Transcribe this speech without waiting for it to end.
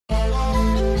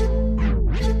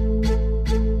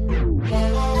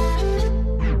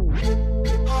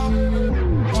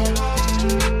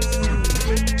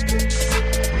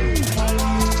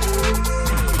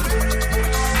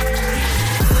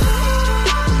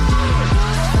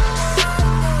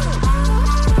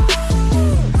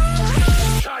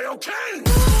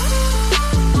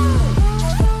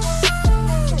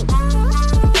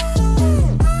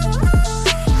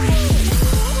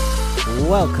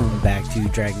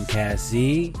Dragon Cast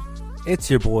Z. It's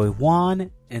your boy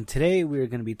Juan, and today we're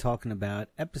going to be talking about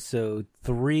episode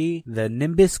 3, the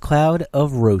Nimbus Cloud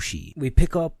of Roshi. We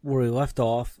pick up where we left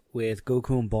off with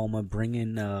Goku and Bulma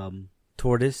bringing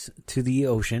Tortoise to the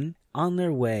ocean. On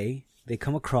their way, they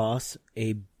come across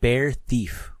a bear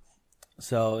thief.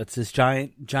 So it's this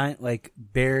giant like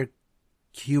bear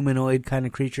humanoid kind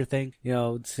of creature thing, you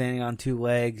know, standing on two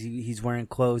legs. He's wearing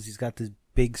clothes. He's got this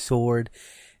big sword,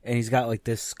 and he's got like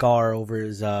this scar over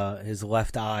his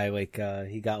left eye, like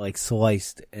he got like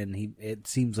sliced, and it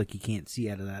seems like he can't see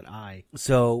out of that eye.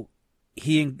 So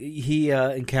he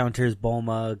encounters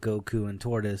Bulma, Goku, and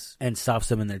Tortoise and stops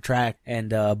them in their track.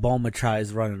 And Bulma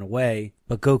tries running away,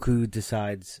 but Goku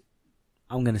decides,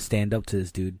 I'm gonna stand up to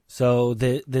this dude. So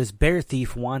this bear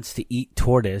thief wants to eat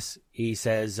Tortoise. He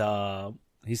says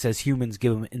humans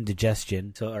give him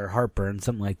indigestion, or heartburn,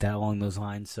 something like that along those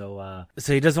lines. So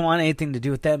he doesn't want anything to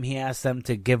do with them. He asks them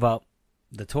to give up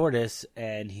the Tortoise,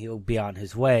 and he'll be on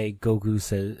his way.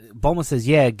 Bulma says,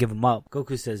 yeah, give him up.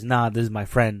 Goku says, nah, this is my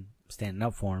friend. I'm standing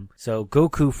up for him. So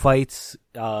Goku fights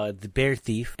the bear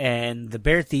thief, and the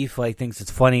bear thief thinks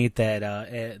it's funny that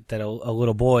a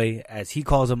little boy, as he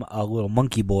calls him, a little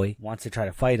monkey boy, wants to try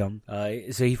to fight him.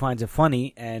 So he finds it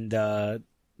funny, and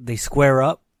they square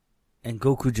up. And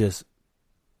Goku just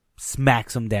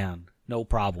smacks him down. No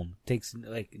problem. Takes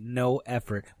no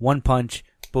effort. One punch,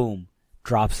 boom,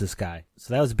 drops this guy.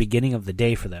 So that was the beginning of the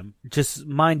day for them. Just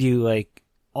mind you,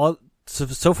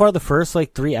 so far the first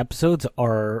 3 episodes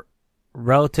are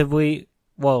relatively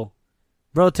within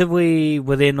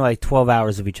 12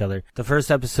 hours of each other. The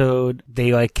first episode,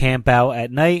 they camp out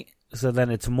at night. So then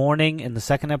it's morning in the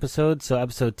second episode. So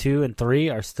episode 2 and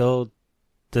 3 are still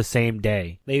the same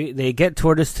day. They get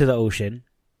Tortoise to the ocean,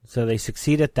 so they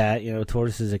succeed at that. You know,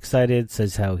 Tortoise is excited,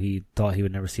 says how he thought he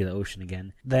would never see the ocean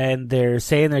again. Then they're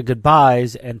saying their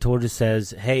goodbyes, and Tortoise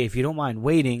says, hey, if you don't mind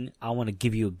waiting, I want to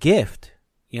give you a gift.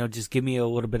 You know, just give me a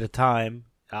little bit of time.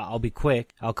 I'll be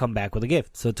quick. I'll come back with a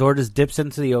gift. So Tortoise dips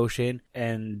into the ocean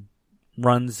and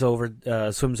swims over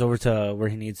to where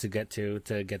he needs to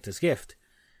get this gift.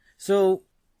 So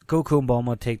Goku and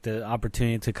Bulma take the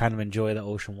opportunity to kind of enjoy the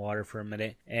ocean water for a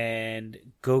minute, and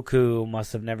Goku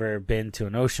must have never been to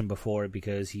an ocean before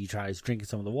because he tries drinking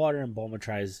some of the water, and Bulma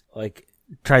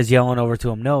tries yelling over to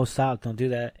him, no, stop, don't do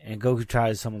that. And Goku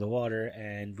tries some of the water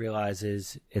and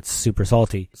realizes it's super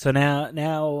salty. So now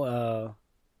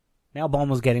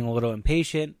Bulma's getting a little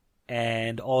impatient,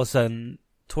 and all of a sudden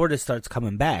Tortoise starts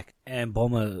coming back, and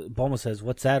Bulma says,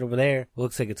 what's that over there? It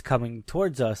looks like it's coming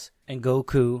towards us. And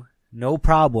Goku, no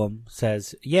problem,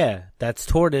 says, yeah, that's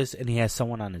Tortoise, and he has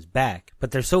someone on his back.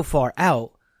 But they're so far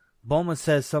out, Bulma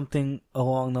says something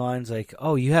along the lines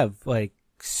oh, you have,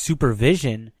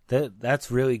 supervision. That's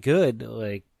really good.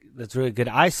 That's really good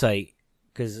eyesight,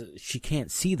 because she can't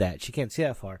see that. She can't see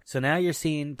that far. So now you're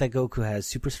seeing that Goku has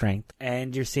super strength,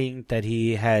 and you're seeing that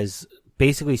he has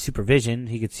basically supervision.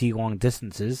 He could see long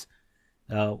distances.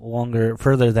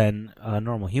 Further than a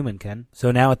normal human can.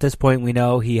 So now at this point we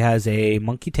know he has a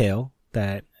monkey tail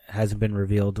that hasn't been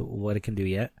revealed what it can do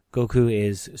yet. Goku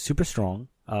is super strong,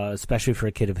 especially for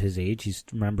a kid of his age. He's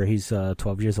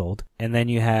 12 years old. And then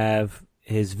you have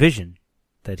his vision,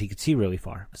 that he could see really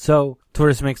far. So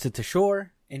Tortoise makes it to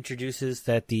shore, introduces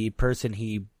that the person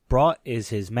he brought is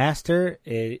his master.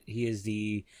 He is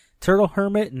the turtle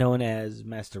hermit known as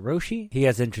Master Roshi. He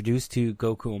has introduced to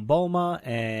Goku and Bulma,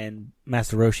 and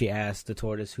Master Roshi asked the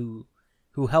Tortoise who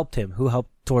helped him, who helped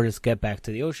Tortoise get back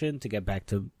to the ocean to get back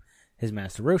to his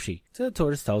Master Roshi. So the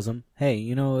Tortoise tells him, hey,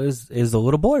 is the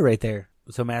little boy right there.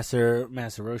 So Master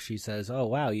Roshi says, oh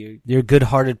wow, you're a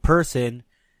good-hearted person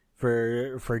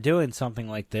for doing something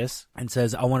like this, and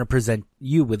says, I want to present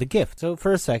you with a gift. So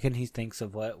for a second he thinks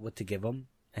of what to give him,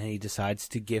 and he decides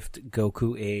to gift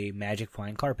Goku a magic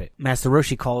flying carpet. Master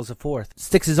Roshi calls a forth,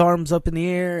 sticks his arms up in the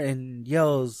air, and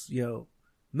yells,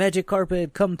 magic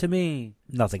carpet, come to me.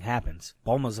 Nothing happens.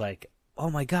 Bulma's like, oh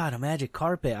my god, a magic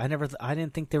carpet. I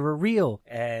didn't think they were real.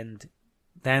 And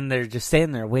then they're just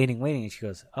standing there waiting, and she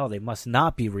goes, oh, they must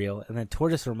not be real. And then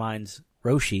Tortoise reminds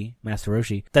Master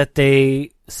Roshi, that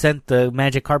they sent the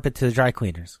magic carpet to the dry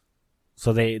cleaners.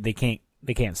 So they can't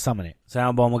summon it. So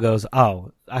now Bulma goes,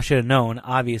 oh, I should have known.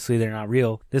 Obviously, they're not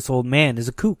real. This old man is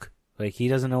a kook. He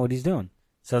doesn't know what he's doing.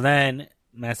 So then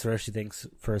Master Roshi thinks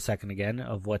for a second again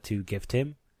of what to gift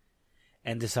him,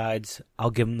 and decides,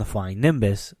 I'll give him the flying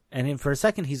Nimbus. And then for a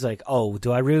second, he's like, oh,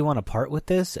 do I really want to part with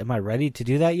this? Am I ready to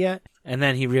do that yet? And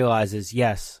then he realizes,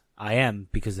 yes, I am,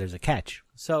 because there's a catch.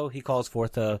 So he calls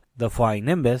forth the flying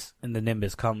Nimbus, and the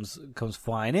Nimbus comes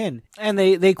flying in. And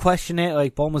they question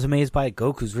it, Bulma's amazed by it.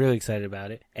 Goku's really excited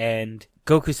about it. And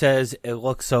Goku says it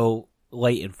looks so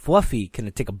light and fluffy. Can I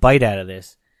take a bite out of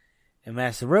this? And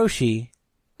Master Roshi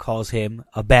calls him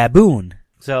a baboon.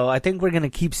 So I think we're going to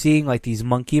keep seeing like these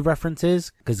monkey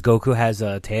references because Goku has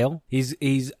a tail.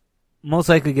 He's most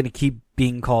likely going to keep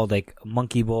being called like a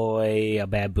monkey boy, a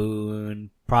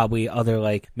baboon, probably other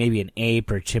like maybe an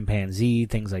ape or chimpanzee,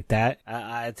 things like that.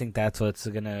 I think that's what's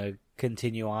going to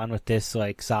continue on with this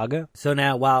like saga. So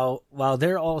now while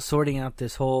they're all sorting out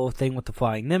this whole thing with the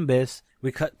flying Nimbus,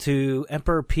 we cut to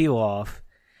Emperor Pilaf,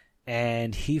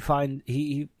 and he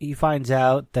finds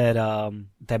out that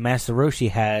that Master Roshi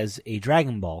has a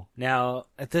Dragon Ball. Now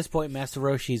at this point Master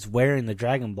Roshi's wearing the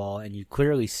Dragon Ball and you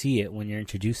clearly see it when you're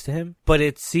introduced to him, but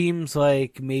it seems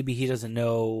like maybe he doesn't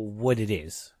know what it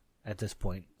is at this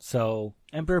point. So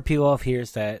Emperor Pilaf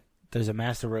hears that there's a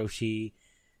Master Roshi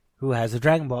who has a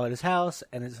Dragon Ball at his house,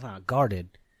 and it's not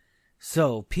guarded.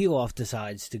 So Pilaf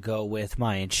decides to go with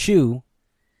Mai and Shu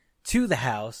to the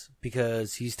house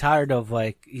because he's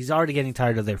already getting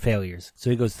tired of their failures.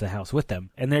 So he goes to the house with them.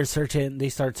 And they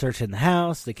start searching the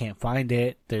house, they can't find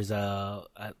it. There's I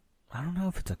don't know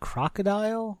if it's a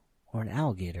crocodile or an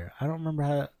alligator. I don't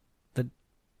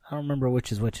remember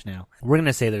which is which now. We're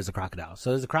gonna say there's a crocodile. So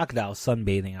there's a crocodile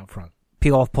sunbathing out front.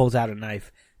 Pilaf pulls out a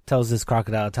knife, tells this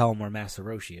crocodile to tell him where Master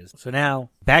Roshi is. So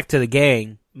now, back to the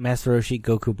gang. Master Roshi,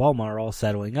 Goku, Bulma are all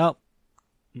settling up.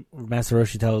 Master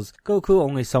Roshi tells Goku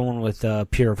only someone with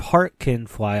pure of heart can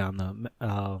fly on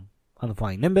the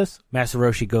flying Nimbus. Master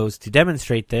Roshi goes to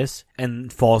demonstrate this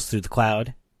and falls through the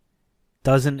cloud.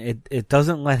 It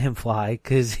doesn't let him fly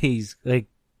because he's like,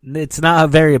 it's not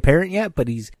very apparent yet, but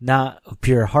he's not of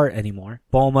pure heart anymore.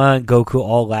 Bulma and Goku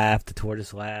all laugh. The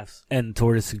tortoise laughs. And the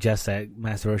tortoise suggests that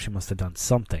Master Roshi must have done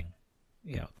something.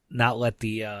 Not let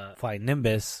the flying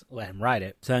Nimbus let him ride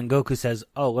it. So then Goku says,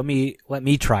 oh, let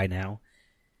me try now.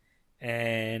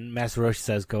 And Master Roshi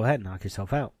says, go ahead, knock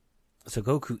yourself out. So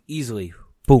Goku easily,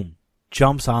 boom,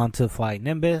 jumps onto the flying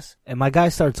Nimbus. And my guy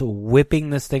starts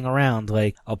whipping this thing around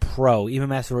like a pro. Even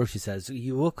Master Roshi says,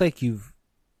 you look like you've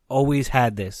always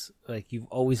had this. Like, you've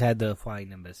always had the flying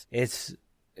Nimbus. It's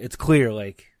clear,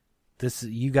 like, this,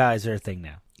 you guys are a thing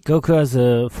now. Goku has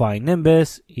a flying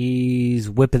Nimbus. He's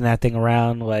whipping that thing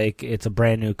around like it's a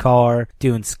brand new car,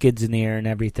 doing skids in the air and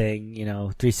everything,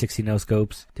 360 no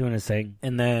scopes, doing his thing.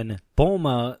 And then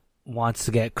Bulma wants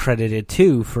to get credited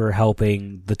too for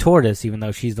helping the tortoise, even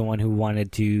though she's the one who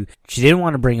she didn't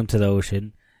want to bring him to the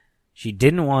ocean. She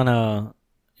didn't want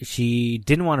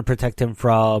to protect him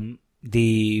from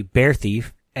the bear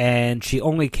thief, and she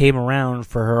only came around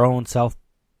for her own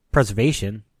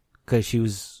self-preservation because she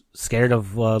was scared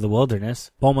of the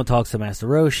wilderness. Bulma talks to Master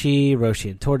Roshi.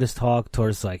 Roshi and Tortoise talk.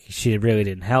 Tortoise like she really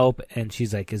didn't help, and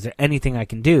she's like, "Is there anything I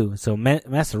can do?" So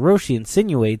Master Roshi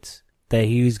insinuates that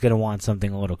he's gonna want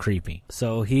something a little creepy.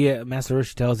 So Master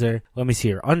Roshi tells her, "Let me see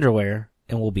your underwear,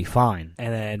 and we'll be fine."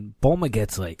 And then Bulma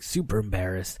gets like super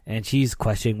embarrassed, and she's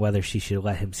questioning whether she should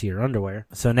let him see her underwear.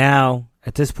 So now,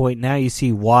 at this point, you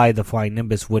see why the flying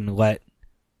Nimbus wouldn't let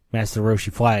Master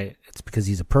Roshi fly it. It's because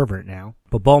he's a pervert now.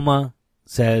 But Bulma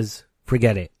says,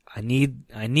 forget it. I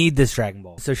need this Dragon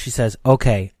Ball. So she says,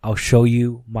 okay, I'll show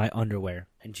you my underwear.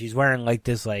 And she's wearing like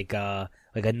this like a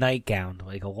nightgown,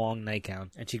 like a long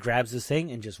nightgown. And she grabs this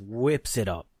thing and just whips it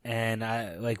up. And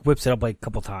whips it up like a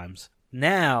couple times.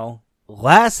 Now,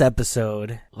 last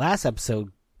episode,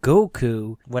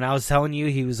 Goku, when I was telling you,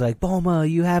 he was like, Bulma,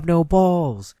 you have no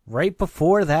balls. Right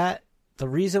before that, the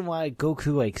reason why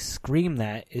Goku screamed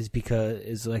that is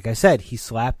because, like I said, he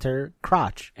slapped her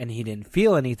crotch and he didn't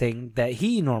feel anything that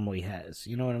he normally has.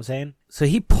 You know what I'm saying? So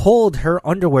he pulled her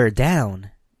underwear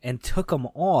down and took them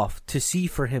off to see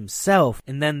for himself.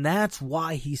 And then that's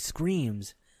why he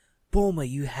screams, Bulma,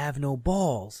 you have no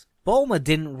balls. Bulma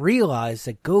didn't realize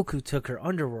that Goku took her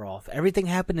underwear off. Everything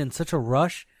happened in such a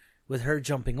rush with her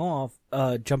jumping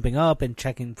up and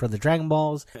checking for the Dragon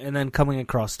Balls, and then coming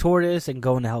across Tortoise and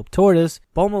going to help Tortoise.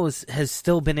 Bulma has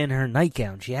still been in her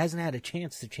nightgown. She hasn't had a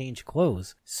chance to change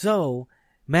clothes. So,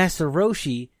 Master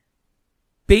Roshi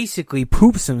basically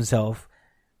poops himself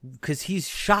because he's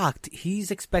shocked. He's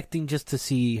expecting just to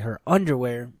see her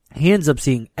underwear. He ends up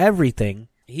seeing everything.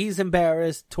 He's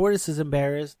embarrassed. Tortoise is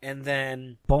embarrassed. And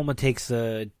then Bulma takes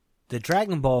the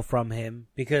Dragon Ball from him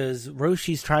because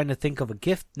Roshi's trying to think of a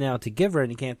gift now to give her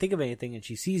and he can't think of anything, and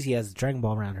she sees he has the Dragon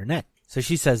Ball around her neck. So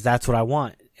she says, that's what I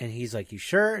want. And he's like, you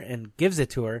sure? And gives it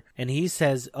to her. And he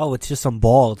says, oh, it's just some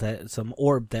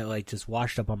orb that just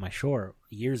washed up on my shore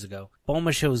years ago.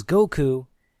 Bulma shows Goku,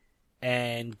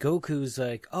 and Goku's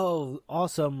like, oh,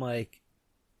 awesome,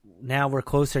 now we're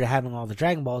closer to having all the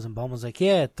Dragon Balls. And Bulma's like,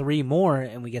 yeah, 3 more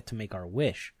and we get to make our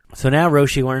wish. So now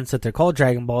Roshi learns that they're called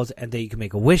Dragon Balls and that you can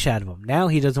make a wish out of them. Now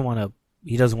he doesn't want to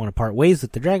he doesn't want to part ways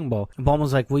with the Dragon Ball. And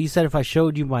Bulma's like, well, you said if I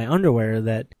showed you my underwear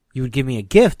that you would give me a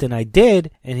gift, and I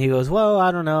did. And he goes, well,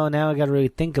 I don't know. Now I got to really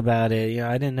think about it.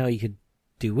 I didn't know you could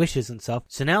do wishes and stuff.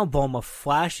 So now Bulma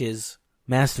flashes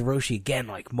Master Roshi again,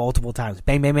 like multiple times.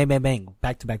 Bang, bang, bang, bang, bang.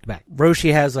 Back to back to back.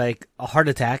 Roshi has like a heart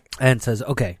attack and says,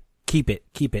 okay, keep it.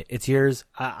 It's yours.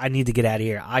 I need to get out of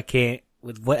here. I can't.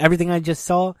 With everything I just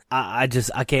saw, I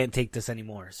can't take this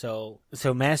anymore. So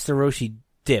Master Roshi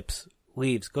dips,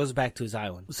 leaves, goes back to his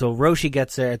island. So Roshi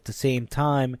gets there at the same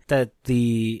time that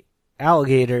the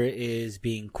alligator is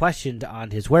being questioned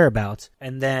on his whereabouts,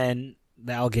 and then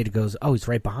the alligator goes, oh, he's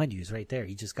right behind you. He's right there.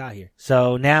 He just got here.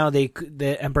 So now the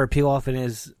Emperor Pilaf in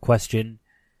his question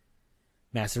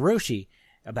Master Roshi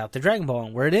about the Dragon Ball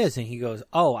and where it is, and he goes,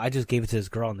 oh, I just gave it to this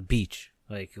girl on the beach.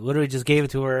 Like, literally just gave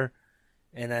it to her.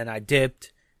 And then I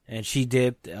dipped, and she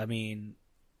dipped. I mean,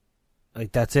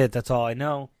 like, that's it. That's all I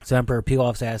know. So Emperor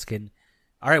Pilaf's asking,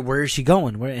 all right, where is she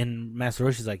going? And Master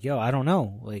Roshi's like, yo, I don't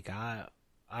know. Like, I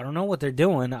don't know what they're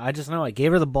doing. I just know I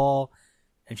gave her the ball,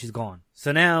 and she's gone.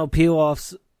 So now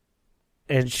Pilaf's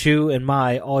and Shu and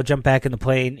Mai all jump back in the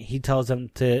plane. He tells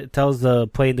the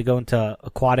plane to go into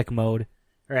aquatic mode,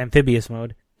 or amphibious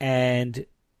mode. And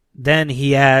then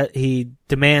he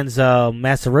demands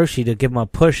Master Roshi to give him a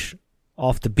push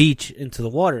off the beach into the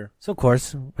water. So of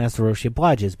course, Master Roshi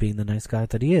obliges, being the nice guy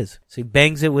that he is. So he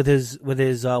bangs it with his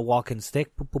walking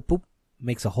stick, boop, boop, boop,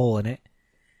 makes a hole in it,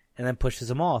 and then pushes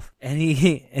him off. And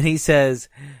he says,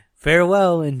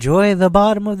 farewell, enjoy the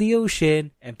bottom of the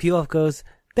ocean. And Pilaf goes,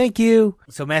 thank you.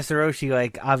 So Master Roshi,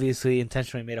 like, obviously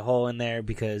intentionally made a hole in there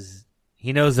because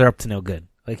he knows they're up to no good.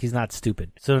 Like, he's not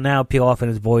stupid. So now Pilaf and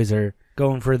his boys are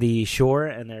going for the shore,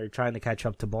 and they're trying to catch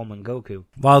up to Bulma and Goku.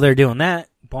 While they're doing that,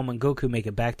 Bulma and Goku make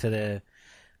it back to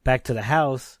the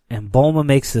house, and Bulma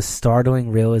makes the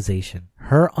startling realization.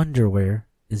 Her underwear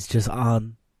is just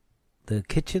on the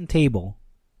kitchen table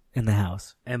in the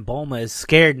house. And Bulma is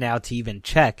scared now to even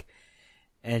check.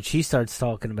 And she starts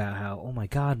talking about how, oh my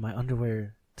god, my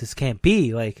underwear, this can't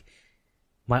be. Like,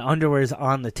 my underwear is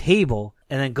on the table.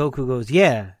 And then Goku goes,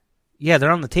 yeah,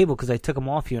 they're on the table because I took them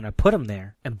off you and I put them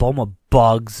there. And Bulma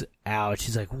bugs out.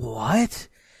 She's like, what?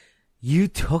 You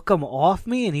took them off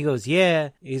me? And he goes, yeah.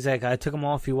 He's like, I took them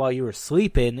off you while you were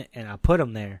sleeping and I put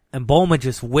them there. And Bulma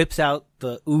just whips out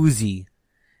the Uzi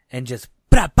and just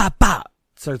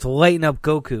starts lighting up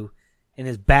Goku in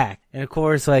his back. And of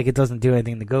course, like, it doesn't do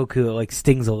anything to Goku. It like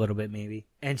stings a little bit maybe.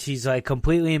 And she's like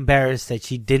completely embarrassed that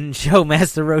she didn't show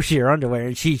Master Roshi her underwear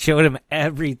and she showed him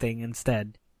everything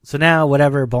instead. So now,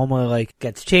 whatever, Bulma, like,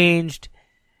 gets changed.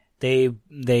 They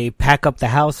pack up the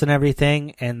house and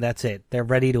everything, and that's it. They're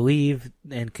ready to leave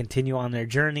and continue on their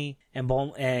journey. And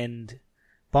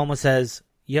Bulma says,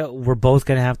 yo, we're both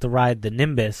gonna have to ride the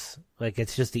Nimbus. Like,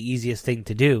 it's just the easiest thing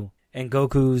to do. And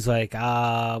Goku's like,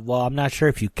 well, I'm not sure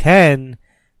if you can,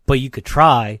 but you could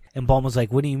try. And Bulma's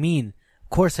like, what do you mean?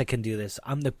 Of course I can do this.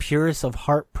 I'm the purest of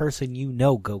heart person you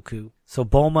know, Goku. So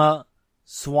Bulma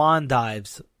swan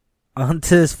dives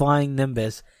onto this flying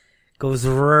Nimbus, goes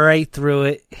right through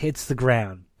it, hits the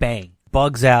ground, bang,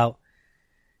 bugs out.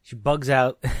 She bugs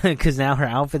out because now her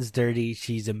outfit's dirty.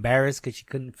 She's embarrassed because she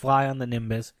couldn't fly on the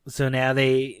Nimbus. So now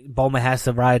Bulma has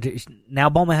to ride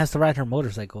her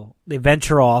motorcycle. They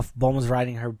venture off. Bulma's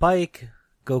riding her bike.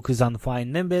 Goku's on the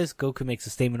flying Nimbus. Goku makes a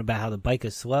statement about how the bike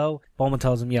is slow. Bulma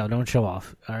tells him, yo, don't show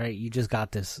off. All right, you just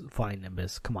got this flying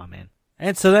Nimbus. Come on, man.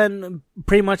 And so then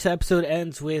pretty much the episode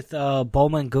ends with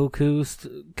Bulma and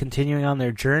Goku continuing on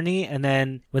their journey, and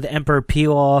then with Emperor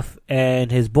Pilaf and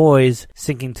his boys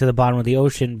sinking to the bottom of the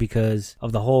ocean because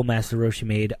of the hole Master Roshi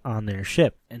made on their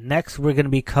ship. And next we're going to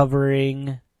be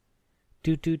covering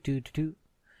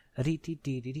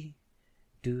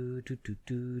next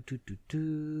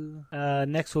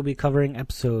we'll be covering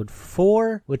episode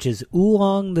 4, which is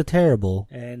Oolong the Terrible.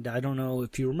 And I don't know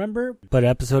if you remember, but an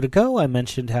episode ago I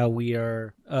mentioned how we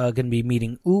are going to be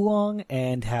meeting Oolong,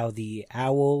 and how the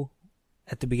owl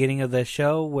at the beginning of the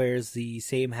show wears the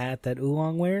same hat that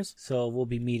Oolong wears. So we'll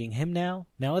be meeting him now.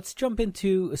 Now let's jump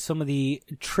into some of the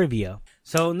trivia.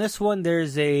 So in this one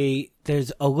there's a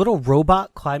little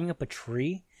robot climbing up a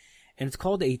tree, and it's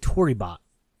called a Toribot.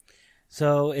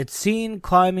 So it's seen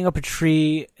climbing up a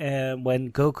tree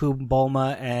when Goku,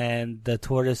 Bulma, and the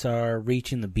tortoise are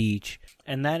reaching the beach.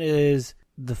 And that is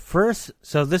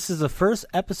this is the first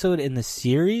episode in the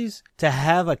series to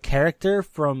have a character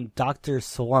from Dr.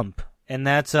 Slump. And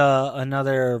that's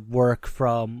another work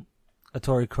from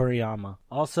Atori Kuriyama.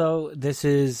 Also, this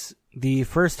is the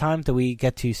first time that we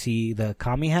get to see the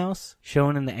Kami House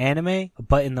shown in the anime,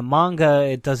 but in the manga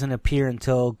it doesn't appear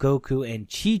until Goku and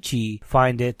Chi-Chi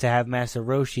find it to have Master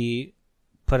Roshi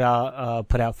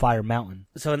put out Fire Mountain.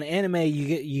 So in the anime,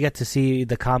 you get to see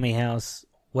the Kami House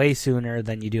way sooner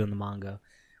than you do in the manga,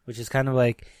 which is kind of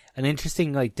like an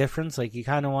interesting like difference. Like you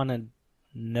kind of want to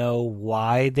know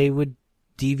why they would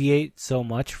deviate so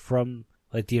much from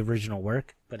like the original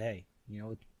work. But hey,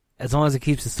 as long as it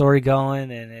keeps the story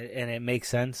going and it makes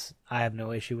sense, I have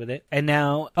no issue with it. And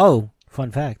now,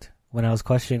 fun fact: when I was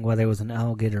questioning whether it was an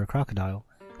alligator or crocodile,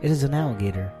 it is an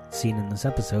alligator seen in this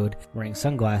episode wearing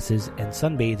sunglasses and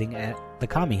sunbathing at the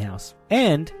Kami House.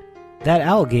 And that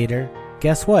alligator,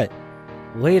 guess what?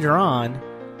 Later on,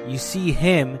 you see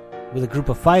him with a group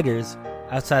of fighters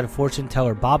outside of fortune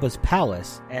teller Baba's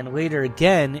palace, and later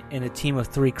again in a team of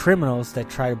 3 criminals that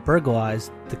try to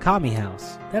burglarize the Kami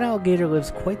House. That alligator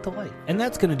lives quite the life. And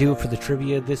that's going to do it for the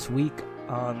trivia this week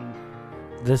on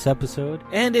this episode.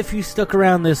 And if you stuck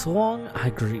around this long, I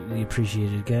greatly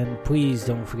appreciate it again. Please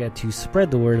don't forget to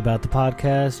spread the word about the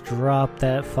podcast. Drop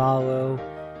that follow.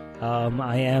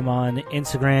 I am on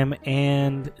Instagram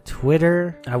and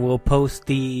Twitter. I will post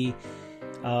my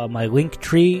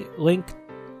Linktree link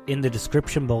in the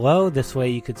description below. This way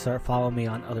you could start following me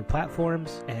on other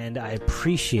platforms. And I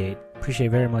appreciate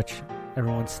very much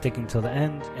everyone sticking till the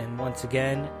end. And once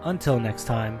again, until next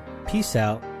time, peace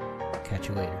out. Catch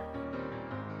you later.